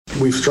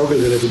we've struggled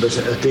a little bit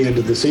at the end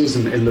of the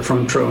season in the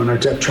front row, and our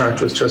depth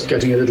chart was just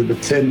getting a little bit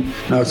thin.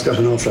 Now it's got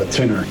an awful lot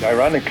thinner.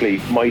 Ironically,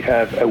 might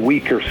have a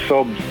weaker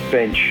subs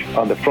bench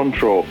on the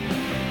front row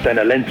than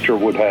a Leinster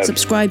would have.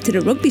 Subscribe to the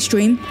Rugby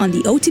Stream on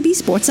the OTB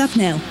Sports app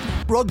now.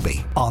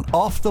 Rugby on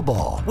Off the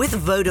Ball. With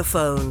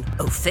Vodafone,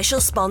 official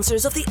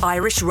sponsors of the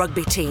Irish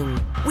rugby team.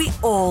 We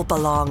all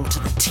belong to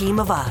the team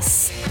of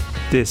us.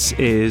 This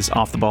is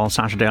Off the Ball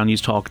Saturday on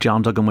News Talk.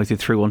 John Duggan with you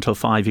through until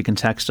 5. You can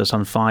text us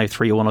on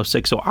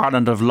 53106. So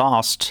Ireland have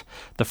lost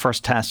the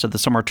first test of the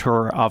summer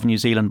tour of New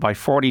Zealand by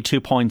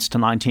 42 points to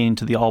 19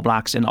 to the All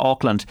Blacks in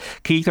Auckland.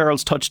 Keith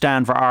Earls touched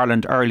down for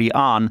Ireland early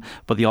on,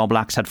 but the All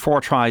Blacks had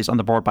 4 tries on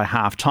the board by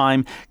half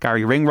time.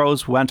 Gary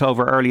Ringrose went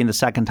over early in the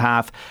second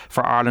half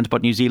for Ireland,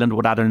 but New Zealand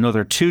would add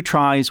another 2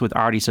 tries, with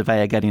Ardie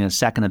Savea getting a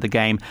second of the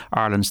game.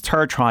 Ireland's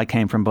third try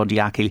came from Bundee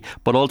Aki,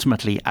 but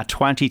ultimately a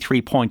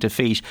 23-point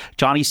defeat.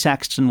 Johnny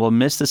Sexton will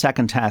miss the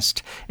second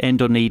test in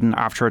Dunedin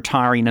after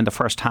retiring in the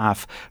first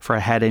half for a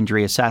head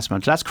injury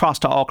assessment. Let's cross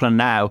to Auckland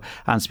now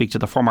and speak to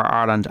the former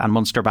Ireland and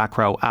Munster back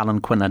row,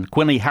 Alan Quinlan.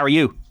 Quinny, how are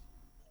you?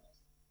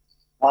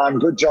 I'm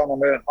good, John. I'm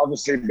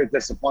obviously a bit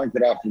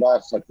disappointed after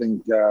that. I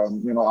think,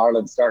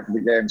 Ireland started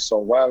the game so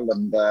well,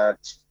 and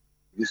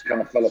just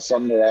kind of fell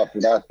asunder after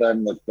that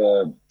then with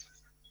the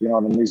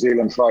New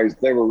Zealand tries.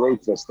 They were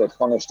ruthless. They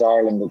punished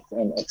Ireland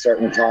at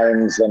certain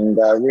times, and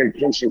real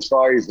crucial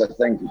tries. I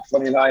think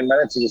 29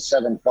 minutes, it was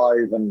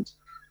 7-5,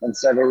 and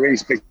Sever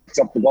Reece picks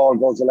up the ball,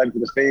 goes a length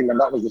of the field, and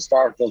that was the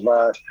start of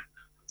a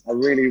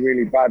really,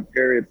 really bad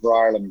period for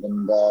Ireland,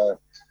 and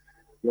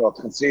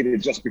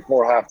conceded just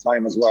before half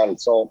time as well.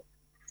 So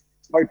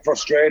quite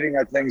frustrating,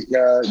 I think,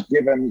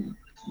 given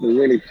the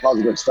really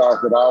positive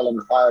start that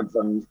Ireland had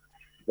and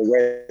the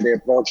way they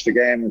approached the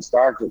game and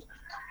started.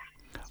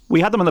 We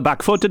had them on the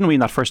back foot, didn't we,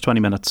 in that first 20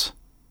 minutes?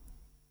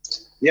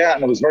 Yeah,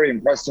 and it was very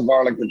impressive.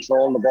 Ireland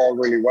controlled the ball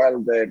really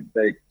well.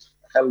 They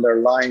held their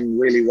line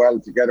really well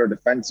together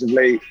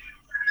defensively.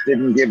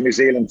 Didn't give New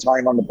Zealand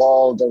time on the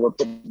ball. They were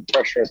putting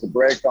pressure at the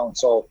breakdown.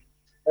 So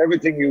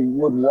everything you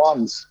would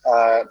want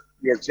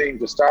your team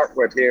to start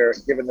with here,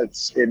 given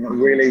it's in a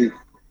really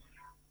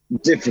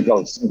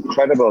incredibly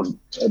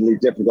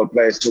difficult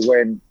place to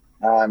win.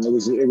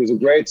 It was a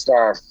great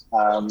start.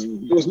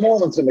 There was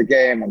moments in the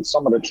game, and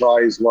some of the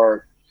tries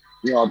were,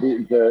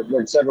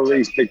 when Sever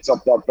Reece picks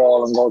up that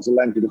ball and goes a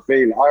length of the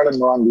field,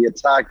 Ireland were on the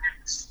attack.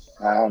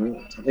 I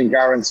think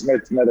Aaron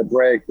Smith made a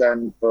break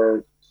then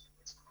for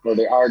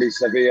the Ardie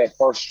Savea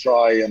first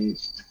try, and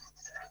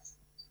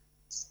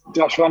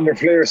Josh van der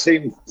Flier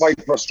seemed quite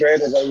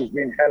frustrated that he was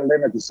being held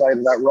in at the side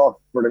of that rough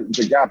for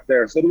the gap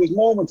there. So there was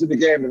moments in the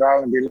game that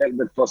Ireland be a little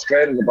bit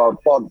frustrated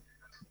about, but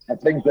I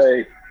think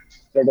their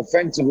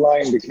defensive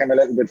line became a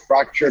little bit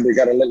fractured. They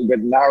got a little bit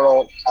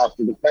narrow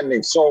after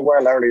defending so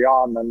well early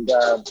on, and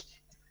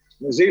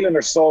New Zealand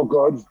are so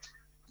good.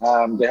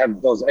 They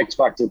have those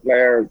X-factor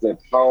players, the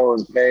power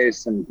and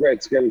pace and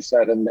great skill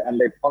set, and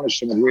they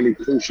punished them at really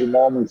crucial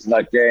moments in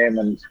that game.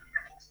 And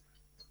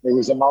there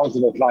was a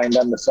mountain of decline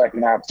then the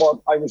second half. But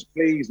I was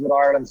pleased with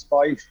Ireland's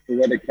fight, the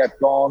way they kept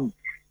going.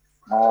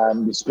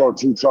 They scored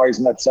 2 tries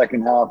in that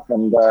second half,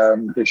 and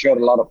they showed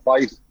a lot of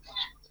fight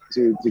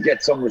to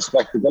get some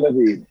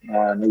respectability.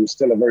 And it was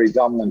still a very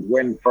dominant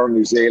win for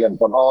New Zealand,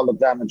 but all the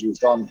damage was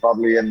done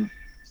probably in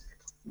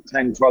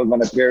 10-12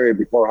 minute period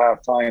before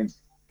half time.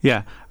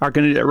 Yeah, our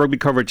rugby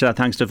coverage,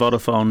 thanks to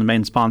Vodafone, the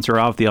main sponsor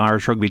of the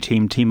Irish rugby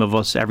team of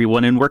us,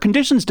 everyone. And were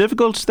conditions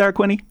difficult there,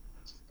 Quinny?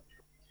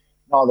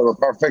 No, they were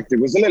perfect. It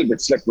was a little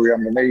bit slippery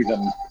underneath,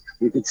 and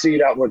you could see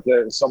that with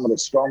some of the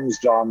scrums,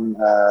 John,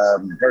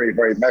 very,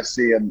 very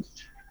messy. And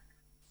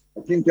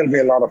I think there'll be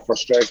a lot of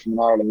frustration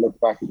when Ireland look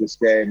back at this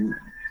game.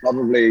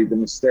 Probably the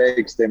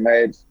mistakes they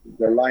made,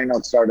 their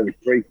line-out started to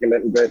creak a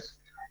little bit,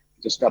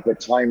 just got their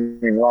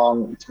timing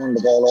wrong, turned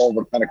the ball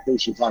over kind of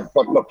crucial time.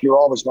 But look, you're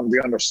always going to be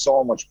under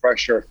so much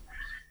pressure.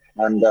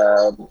 And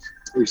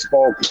we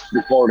spoke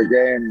before the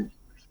game,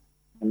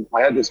 and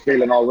I had this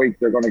feeling all week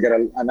they're going to get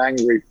an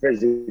angry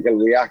physical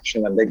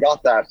reaction, and they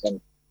got that. And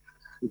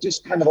it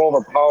just kind of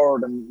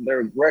overpowered, and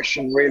their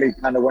aggression really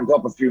kind of went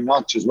up a few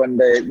notches when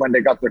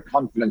they got their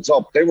confidence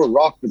up. They were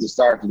rocked at the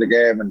start of the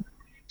game, and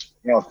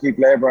keep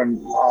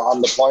labouring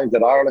on the point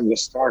that Ireland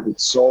just started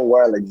so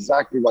well,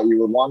 exactly what you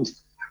would want.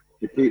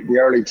 The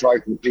early try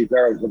from Keith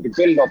Earls, but the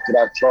build up to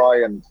that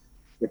try and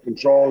the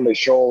control they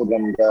showed,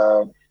 and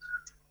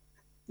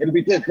it'll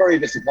be very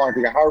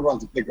disappointing. A hard one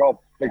to pick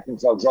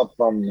themselves up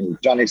from.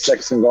 Johnny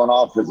Sexton going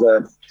off is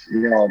a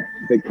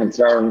big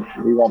concern.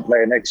 He won't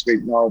play next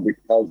week now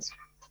because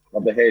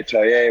of the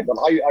HIA. But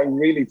I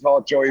really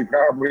thought Joey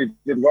Carbery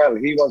did well.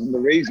 He wasn't the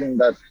reason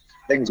that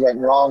things went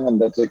wrong and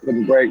that they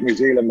couldn't break New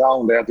Zealand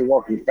down. They had to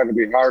work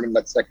incredibly hard in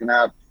that second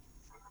half.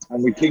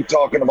 And we keep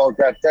talking about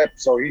that depth,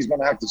 so he's going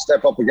to have to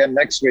step up again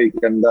next week.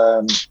 And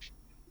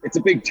it's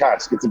a big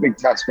task. It's a big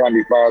task for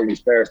Andy Farrell and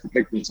his players to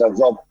pick themselves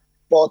up.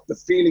 But the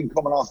feeling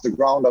coming off the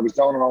ground, I was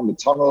down around the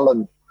tunnel,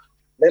 and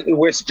little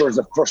whispers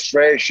of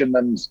frustration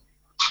and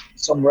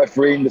some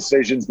refereeing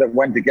decisions that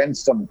went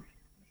against them.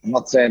 I'm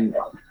not saying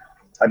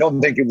I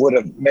don't think it would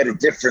have made a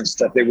difference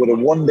that they would have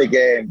won the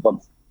game, but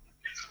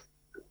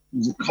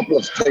there's a couple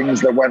of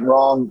things that went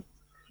wrong,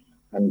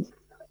 and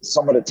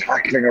some of the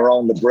tackling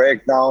around the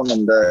breakdown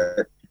and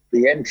the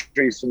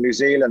entries from New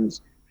Zealand.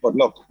 But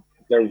look,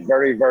 they're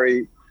very,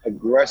 very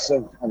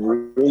aggressive and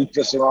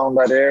ruthless around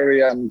that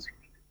area, and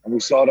we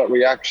saw that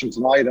reaction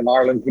tonight, and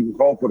Ireland couldn't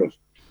cope with it.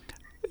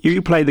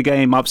 You play the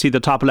game, obviously, the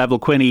top level,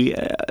 Quinny.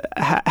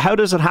 How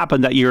does it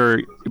happen that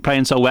you're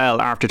playing so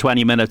well after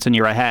 20 minutes and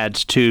you're ahead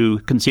to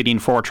conceding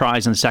 4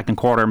 tries in the second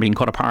quarter and being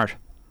cut apart?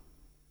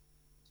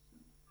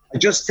 I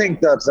just think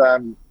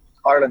that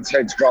Ireland's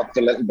heads dropped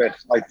a little bit.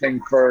 I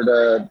think for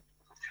the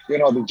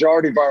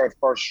Jordy Barrett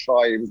first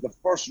try, it was the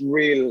first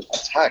real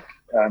attack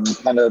and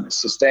kind of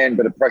sustained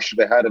bit of pressure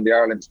they had in the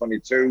Ireland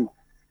 22.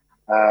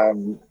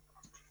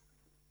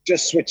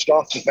 Just switched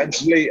off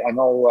defensively. I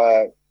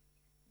know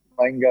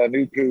Manga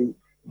Nuku,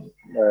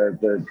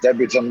 the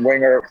debutant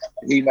winger,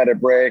 he made a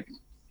break.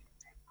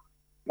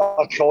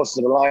 Not close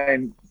to the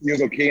line.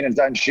 Hugo Keane and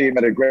Dan Sheehan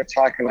made a great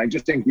tackle. I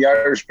just think the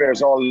Irish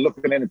players all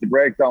looking in at the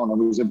breakdown,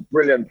 and it was a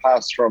brilliant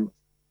pass from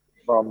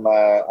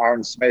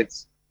Aaron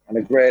Smith and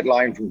a great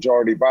line from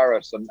Jordy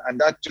Barrett, and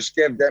that just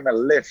gave them a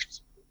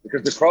lift,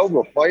 because the crowd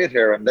were quiet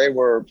here, and they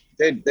were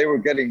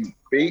getting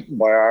beaten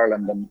by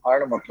Ireland, and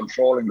Ireland were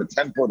controlling the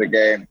tempo of the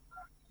game,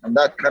 and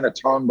that kind of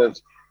turned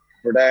it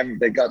for them.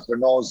 They got their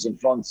noses in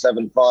front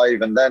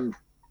 7-5, and then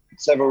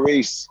Sever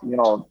Reece,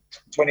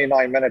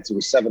 29 minutes, it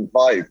was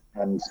 7-5,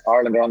 and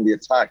Ireland are on the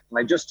attack. And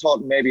I just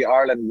thought maybe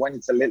Ireland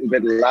went a little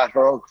bit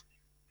lateral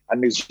and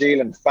New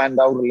Zealand fanned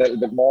out a little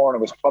bit more, and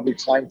it was probably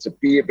time to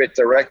be a bit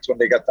direct when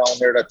they got down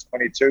there at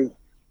 22.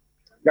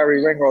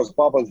 Gary Ringrose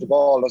bobbles the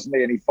ball, doesn't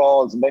he? And he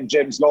falls, and then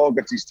James Lowe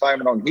gets his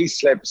timing on. He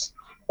slips,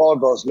 ball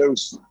goes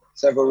loose.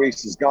 Sever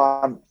Reece is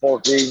gone,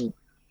 14-5,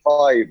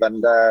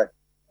 and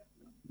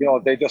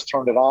they just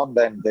turned it on.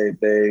 Then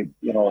the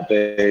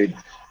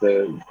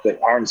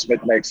Aaron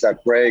Smith makes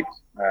that break.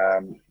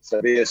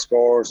 Sevilla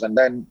scores, and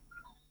then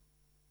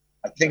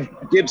I think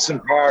Gibson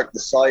Park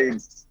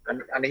decides,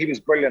 and he was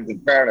brilliant.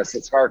 In fairness,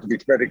 it's hard to be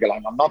critical.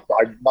 I'm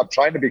not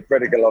trying to be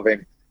critical of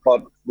him,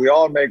 but we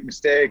all make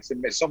mistakes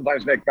and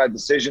sometimes make bad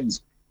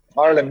decisions.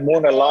 Ireland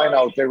won a line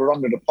out. They were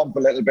under the pump a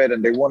little bit,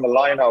 and they won a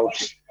line out.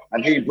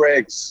 And he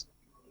breaks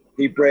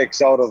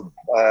out of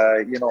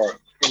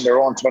in their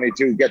own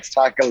 22, gets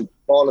tackled,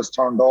 ball is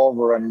turned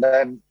over, and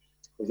then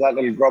there's that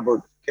little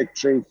grubber kick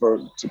through for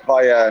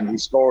Tapia, and he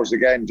scores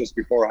again just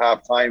before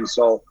half time.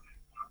 So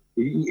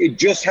it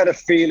just had a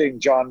feeling,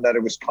 John, that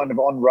it was kind of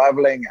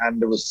unravelling,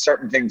 and there was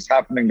certain things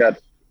happening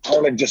that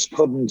Ireland just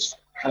couldn't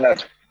kind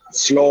of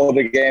slow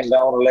the game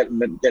down and let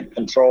them get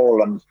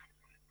control. And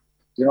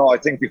I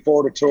think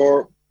before the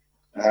tour,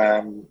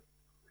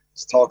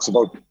 talks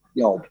about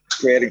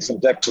creating some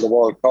depth for the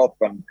World Cup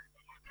and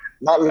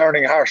not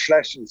learning harsh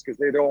lessons because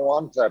they don't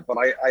want that. But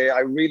I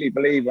really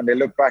believe when they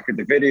look back at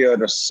the video,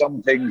 there's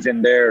some things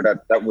in there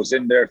that was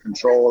in their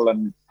control,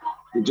 and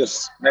they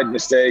just made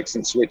mistakes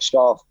and switched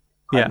off.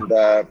 Yeah. And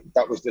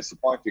that was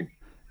disappointing.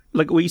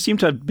 Like, we seem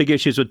to have big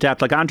issues with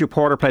depth. Like, Andrew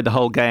Porter played the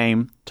whole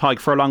game. Tadhg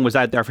Furlong was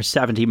out there for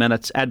 70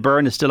 minutes. Ed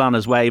Byrne is still on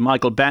his way.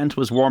 Michael Bent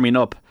was warming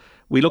up.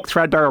 We look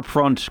threadbare up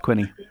front,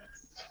 Quinny.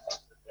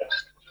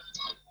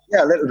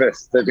 Yeah, a little bit.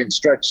 They've been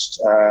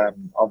stretched,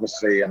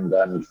 obviously, and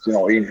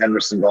Ian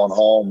Henderson going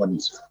home, and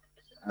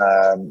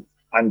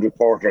Andrew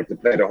Porter had to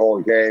play the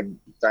whole game.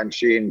 Dan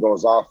Sheehan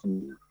goes off,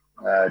 and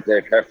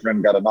Dave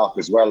Heffernan got a knock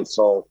as well.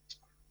 So,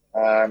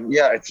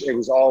 it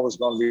was always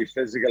going to be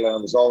physical, and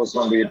it was always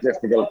going to be a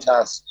difficult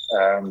task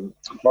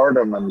for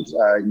them. And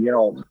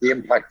the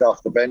impact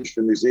off the bench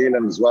for New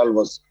Zealand as well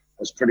was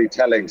pretty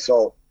telling.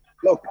 So,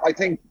 look, I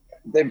think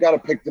they've got to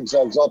pick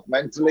themselves up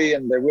mentally,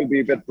 and they will be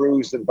a bit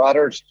bruised and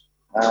battered.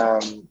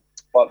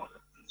 But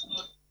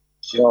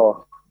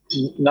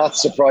not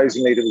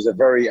surprisingly, there was a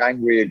very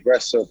angry,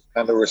 aggressive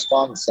kind of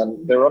response,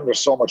 and they're under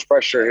so much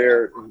pressure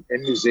here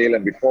in New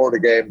Zealand before the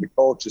game, the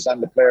coaches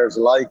and the players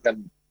alike,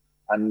 and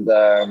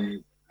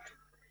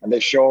they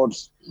showed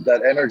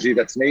that energy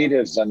that's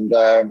needed, and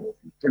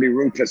pretty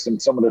ruthless in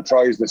some of the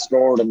tries they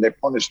scored, and they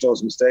punished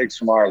those mistakes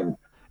from Ireland.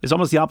 It's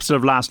almost the opposite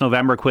of last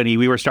November, Quinny.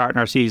 We were starting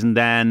our season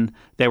then,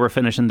 they were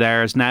finishing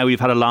theirs. Now we've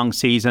had a long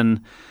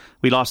season.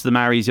 We lost to the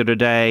Maoris the other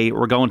day.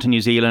 We're going to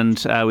New Zealand.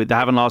 They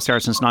haven't lost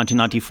there since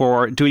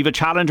 1994. Do we have a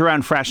challenge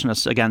around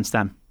freshness against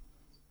them?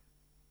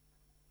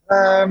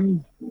 I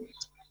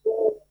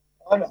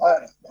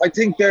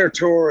think their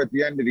tour at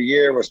the end of the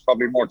year was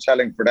probably more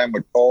telling for them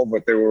with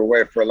COVID. They were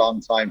away for a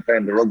long time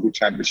playing the Rugby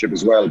Championship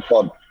as well.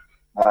 But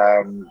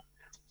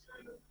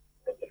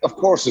of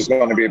course there's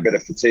going to be a bit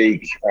of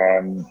fatigue.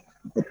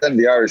 But then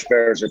the Irish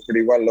players are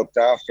pretty well looked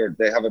after.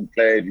 They haven't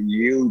played a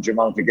huge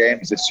amount of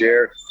games this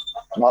year.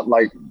 Not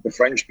like the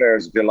French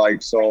players, if you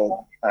like.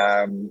 So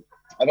I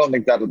don't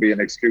think that'll be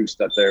an excuse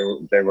that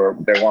they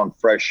weren't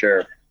fresh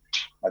here.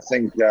 I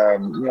think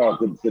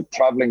the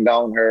travelling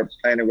down here,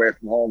 playing away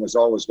from home, is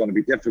always going to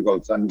be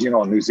difficult. And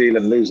New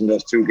Zealand losing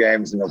those 2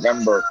 games in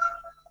November,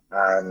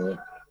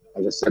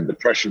 as I said, the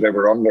pressure they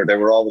were under, they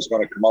were always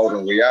going to come out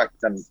and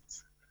react. And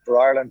for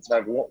Ireland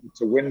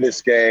to win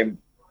this game,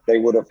 they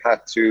would have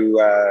had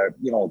to,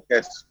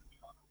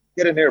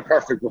 get a near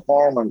perfect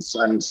performance.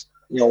 And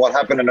what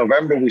happened in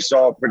November, we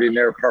saw a pretty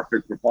near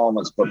perfect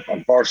performance. But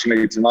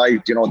unfortunately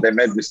tonight, they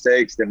made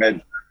mistakes, they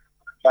made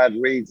bad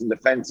reads in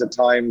defence at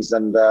times,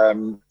 and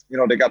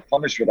they got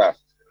punished for that.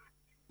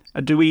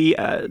 Do we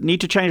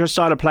need to change our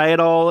style of play at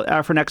all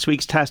for next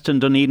week's test in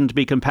Dunedin to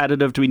be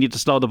competitive? Do we need to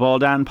slow the ball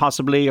down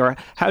possibly? Or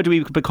how do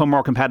we become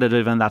more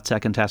competitive in that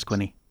second test,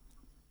 Quinny?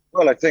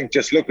 Well, I think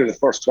just look at the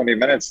first 20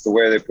 minutes, the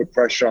way they put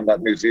pressure on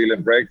that New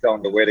Zealand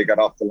breakdown, the way they got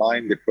off the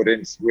line, they put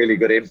in really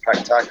good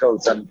impact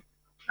tackles. And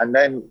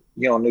then,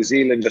 New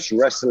Zealand just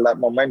wrestled that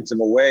momentum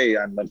away.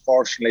 And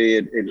unfortunately,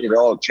 it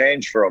all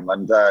changed for them.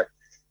 And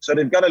so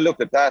they've got to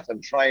look at that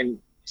and try and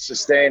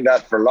sustain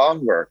that for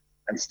longer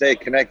and stay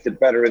connected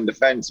better in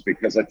defence,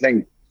 because I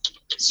think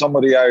some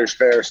of the Irish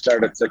players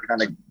started to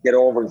kind of get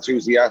over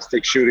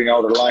enthusiastic shooting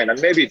out of the line.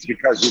 And maybe it's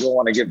because you don't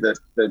want to give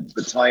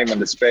the time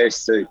and the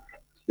space to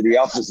the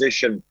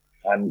opposition.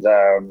 And,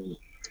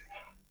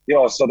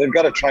 so they've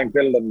got to try and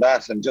build on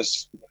that and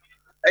just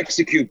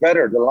execute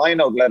better. The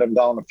line-out let them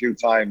down a few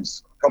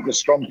times, a couple of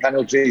scrum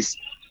penalties.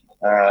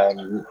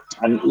 And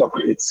look,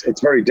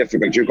 it's very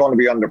difficult. You're going to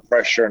be under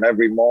pressure in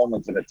every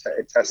moment in a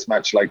test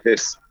match like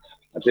this,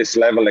 at this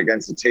level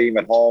against a team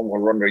at home who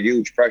are under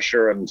huge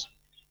pressure, and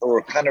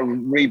we're kind of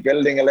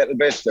rebuilding a little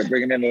bit. They're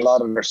bringing in a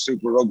lot of their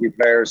Super Rugby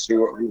players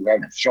who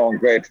have shown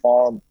great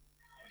form.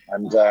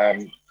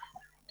 And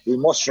we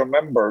must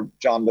remember,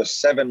 John, there's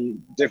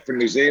 7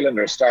 different New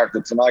Zealanders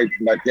started tonight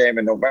from that game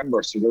in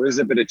November. So there is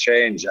a bit of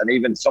change. And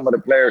even some of the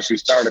players who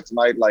started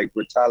tonight, like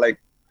Retallick,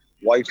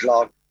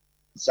 Whitelock,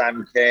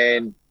 Sam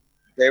Kane,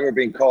 they were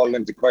being called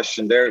into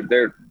question,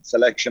 their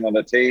selection on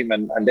the team,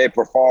 and they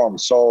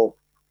performed. So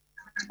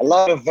a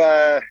lot of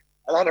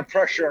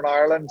pressure in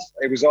Ireland.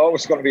 It was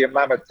always going to be a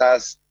mammoth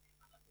task.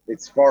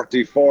 It's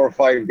 44 or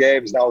 5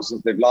 games now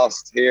since they've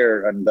lost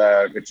here, and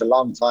it's a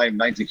long time.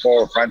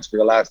 94, France were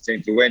the last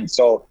team to win.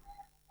 So,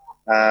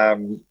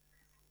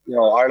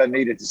 Ireland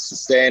needed to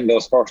sustain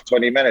those first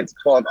 20 minutes.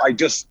 But I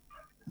just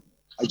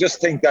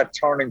think that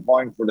turning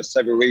point for the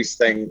Seve Reece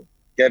thing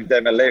gave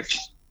them a lift.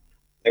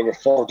 They were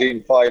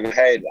 14-5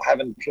 ahead.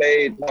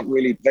 Not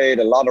really played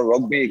a lot of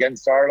rugby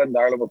against Ireland.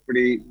 Ireland were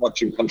pretty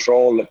much in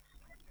control.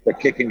 The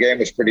kicking game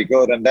was pretty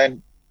good. And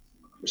then,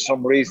 for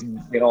some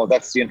reason,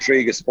 that's the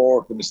intrigue of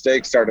sport. The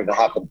mistakes started to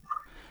happen.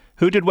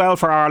 Who did well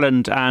for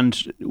Ireland, and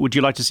would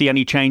you like to see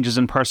any changes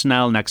in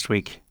personnel next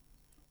week?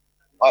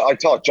 I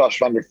thought Josh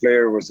van der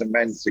Fleer was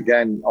immense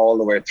again all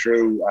the way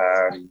through.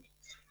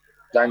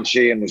 Dan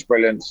Sheehan was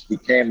brilliant. He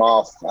came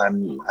off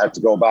and had to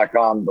go back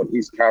on, but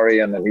he's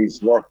carrying and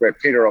he's worked with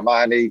Peter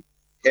O'Mahony,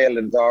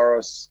 Caelan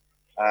Doris.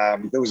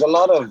 There was a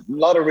lot of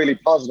really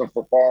positive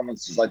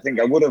performances. I think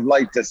I would have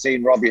liked to have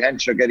seen Robbie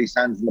Henshaw get his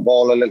hands on the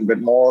ball a little bit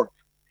more.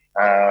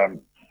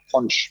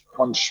 Punch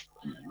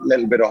a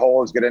little bit of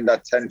holes, get in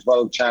that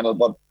 10-12 channel.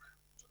 But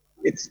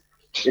it's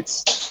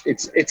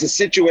a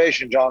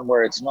situation, John,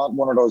 where it's not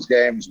one of those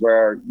games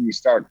where you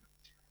start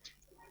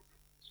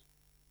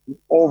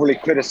overly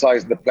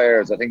criticising the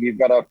players. I think you've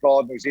got to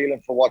applaud New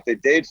Zealand for what they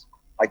did.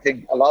 I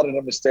think a lot of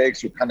the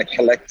mistakes were kind of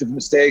collective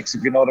mistakes,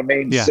 if you know what I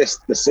mean. Yeah.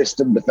 The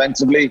system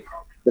defensively,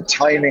 the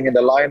timing in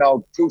the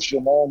line-out,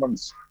 crucial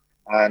moments.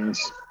 And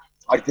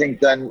I think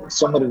then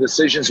some of the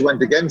decisions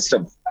went against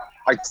them.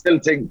 I still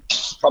think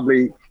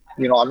probably,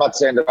 I'm not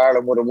saying that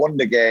Ireland would have won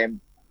the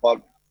game,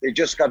 but they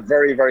just got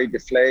very, very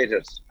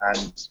deflated.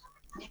 And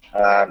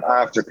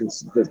after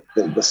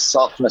the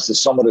softness of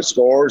some of the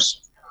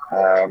scores,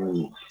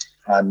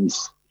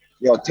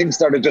 things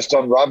started just to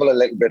unravel a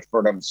little bit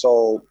for them.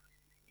 So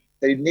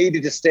they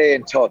needed to stay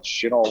in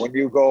touch. When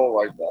you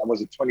go,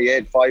 was it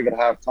 28-5 at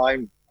half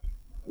time?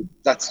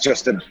 That's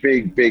just a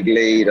big, big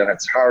lead. And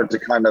it's hard to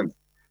kind of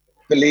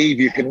believe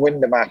you can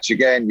win the match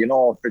again.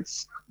 If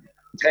it's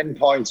 10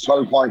 points,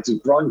 12 points in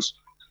front,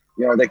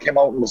 they came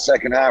out in the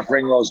second half.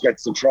 Ringrose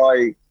gets the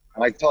try.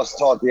 And I just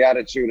thought the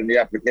attitude and the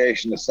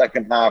application the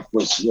second half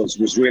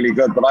was really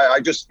good. But I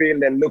just feel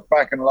they look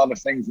back on a lot of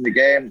things in the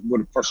game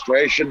with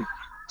frustration.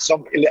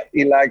 Some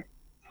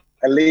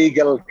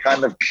illegal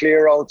kind of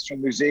clear-outs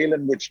from New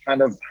Zealand, which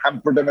kind of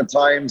hampered them at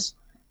times.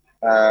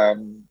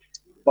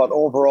 But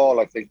overall,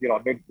 I think,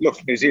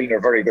 New Zealand are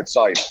a very good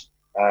side.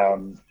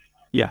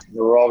 They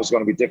were always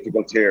going to be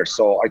difficult here.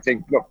 So I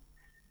think,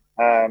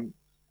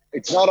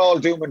 it's not all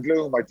doom and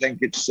gloom. I think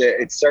it's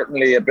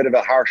certainly a bit of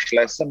a harsh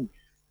lesson.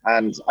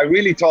 And I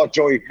really thought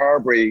Joey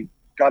Carbery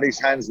got his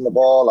hands on the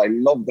ball. I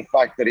loved the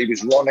fact that he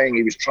was running.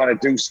 He was trying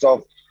to do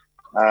stuff.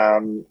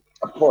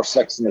 Of course,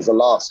 Sexton is a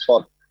loss.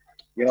 But,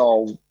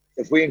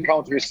 if we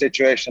encounter a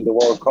situation at the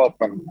World Cup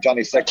and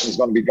Johnny Sexton is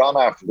going to be gone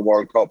after the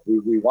World Cup,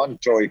 we want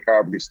Joey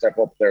Carbery to step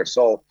up there.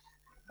 So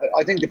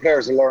I think the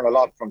players will learn a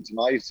lot from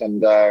tonight.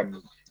 And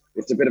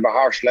it's a bit of a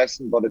harsh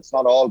lesson, but it's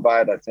not all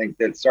bad. I think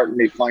they'll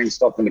certainly find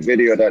stuff in the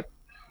video that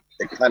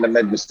they kind of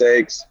made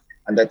mistakes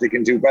and that they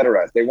can do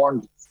better at. They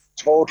weren't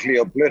totally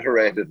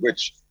obliterated,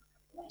 which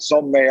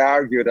some may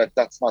argue that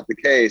that's not the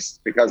case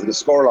because of the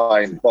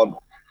scoreline. But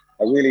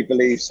I really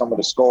believe some of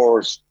the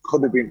scores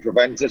could have been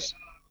prevented,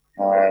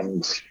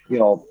 and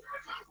they'll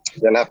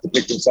have to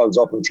pick themselves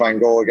up and try and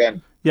go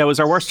again. Yeah, it was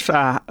our worst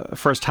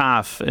first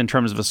half in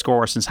terms of a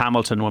score since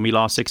Hamilton when we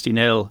lost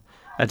 60-0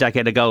 a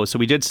decade ago. So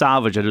we did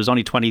salvage it. It was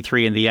only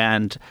 23 in the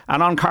end.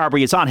 And on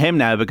Carbery, it's on him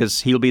now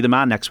because he'll be the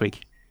man next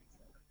week.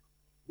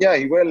 Yeah,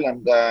 he will,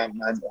 and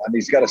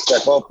he's got to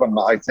step up. And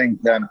I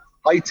think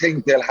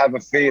they'll have a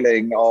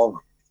feeling of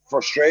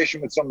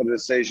frustration with some of the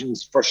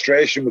decisions,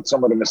 frustration with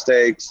some of the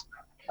mistakes,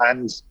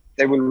 and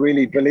they will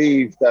really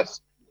believe that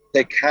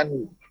they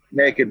can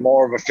make it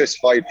more of a fist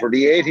fight for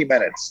the 80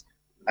 minutes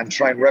and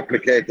try and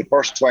replicate the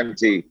first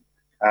 20.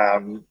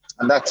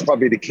 And that's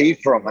probably the key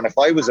for them. And if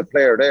I was a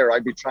player there,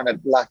 I'd be trying to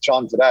latch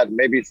on to that.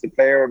 Maybe it's the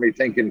player and me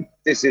thinking,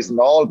 this isn't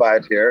all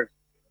bad here.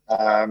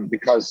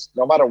 Because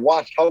no matter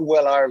how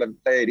well Ireland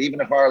played, even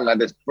if Ireland had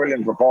this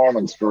brilliant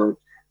performance for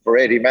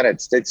 80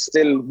 minutes, they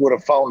still would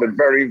have found it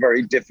very,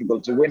 very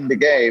difficult to win the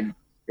game.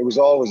 It was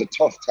always a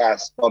tough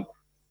task. But,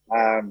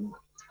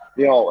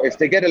 if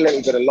they get a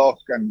little bit of luck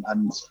and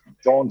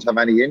don't have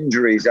any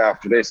injuries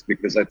after this,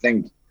 because I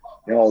think,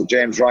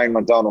 James Ryan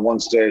went down at one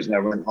stage and I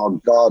went,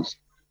 oh God,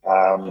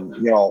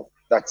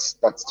 that's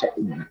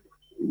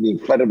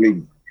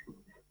incredibly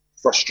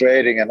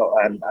frustrating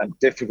and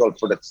difficult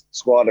for the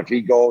squad if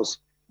he goes.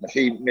 If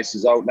he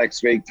misses out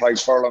next week, Ty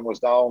Furlong was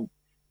down.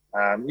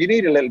 You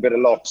need a little bit of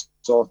luck.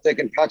 So if they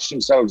can patch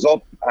themselves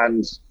up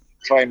and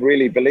try and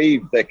really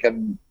believe they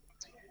can.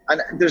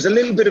 And there's a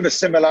little bit of a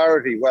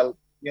similarity. Well,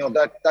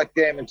 that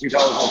game in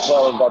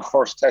 2012, that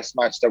first test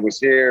match that was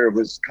here, it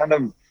was kind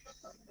of,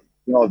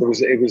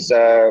 it was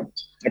a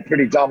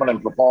pretty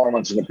dominant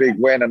performance and a big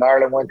win. And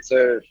Ireland went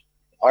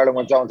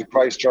down to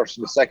Christchurch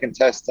in the second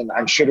test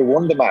and should have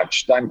won the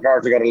match. Dan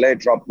Carter got a late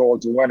drop goal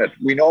to win it.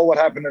 We know what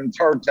happened in the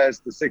third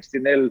test, the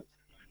 60-0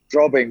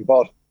 drubbing,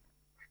 but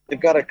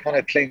they've got to kind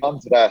of cling on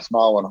to that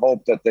now and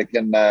hope that they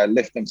can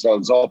lift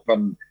themselves up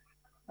and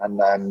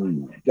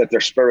get their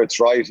spirits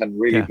right and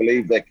really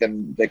believe they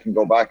can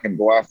go back and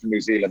go after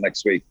New Zealand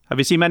next week. Have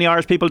you seen many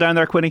Irish people down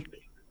there, Quinny?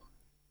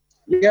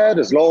 Yeah,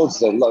 there's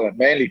loads,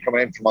 mainly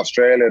coming in from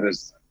Australia.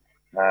 There's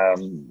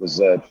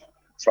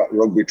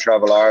Rugby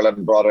Travel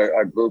Ireland brought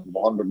a group of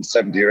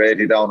 170 or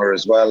 80 down there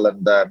as well,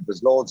 and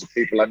there's loads of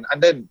people, and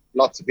then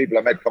lots of people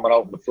I met coming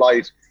out on the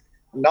flight.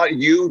 Not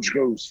huge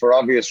groups for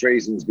obvious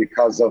reasons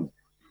because of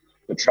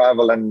the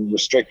travel and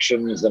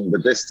restrictions and the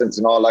distance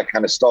and all that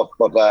kind of stuff,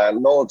 but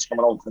loads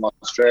coming out from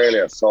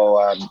Australia. So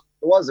there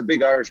was a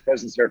big Irish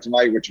presence here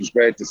tonight, which was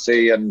great to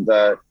see, and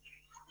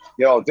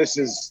this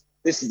is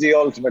the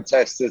ultimate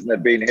test, isn't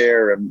it, being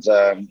here and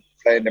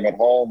playing them at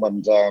home,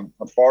 and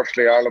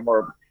unfortunately Ireland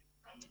were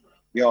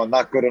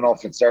not good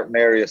enough in certain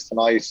areas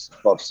tonight,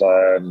 but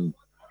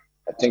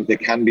I think they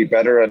can be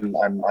better and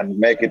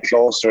make it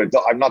closer.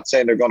 I'm not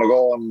saying they're going to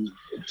go and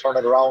turn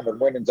it around and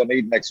win in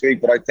Dunedin next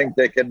week, but I think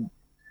they can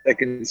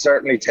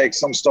certainly take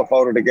some stuff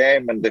out of the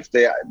game, and if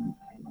they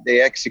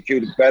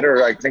execute it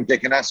better, I think they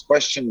can ask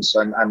questions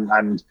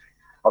and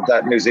of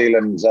that New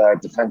Zealand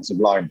defensive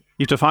line.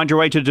 You have to find your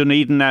way to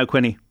Dunedin now,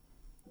 Quinny.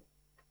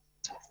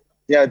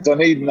 Yeah,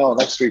 Dunedin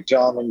next week,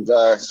 John, and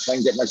try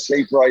and get my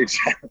sleep right.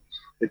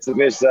 It's a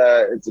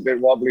bit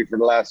wobbly for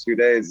the last few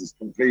days. It's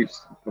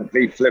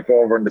complete flip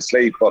over in the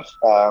sleep, but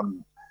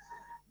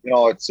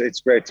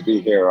it's great to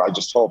be here. I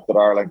just hope that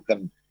Ireland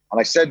can. And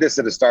I said this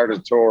at the start of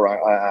the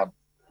tour.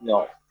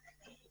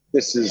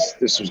 This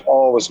was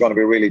always going to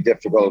be really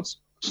difficult,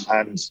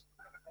 and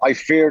I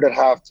feared at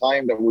half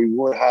time that we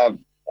would have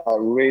a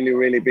really,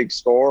 really big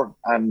score.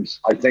 And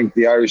I think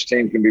the Irish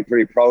team can be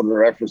pretty proud of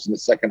their efforts in the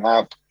second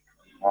half,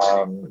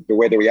 the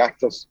way they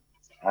reacted.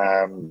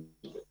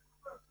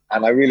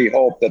 And I really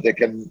hope that they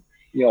can,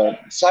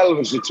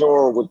 salvage the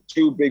tour with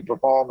two big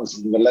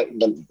performances in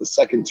the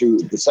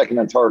second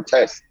and third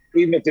test.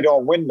 Even if they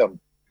don't win them,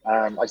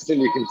 I still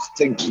you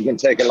can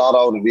take a lot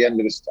out of the end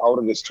of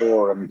this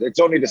tour, and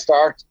it's only the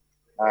start.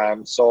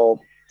 So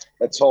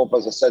let's hope,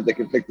 as I said, they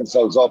can pick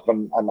themselves up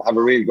and have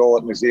a real go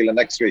at New Zealand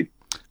next week.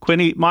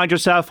 Quinny, mind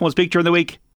yourself. We'll speak during the week.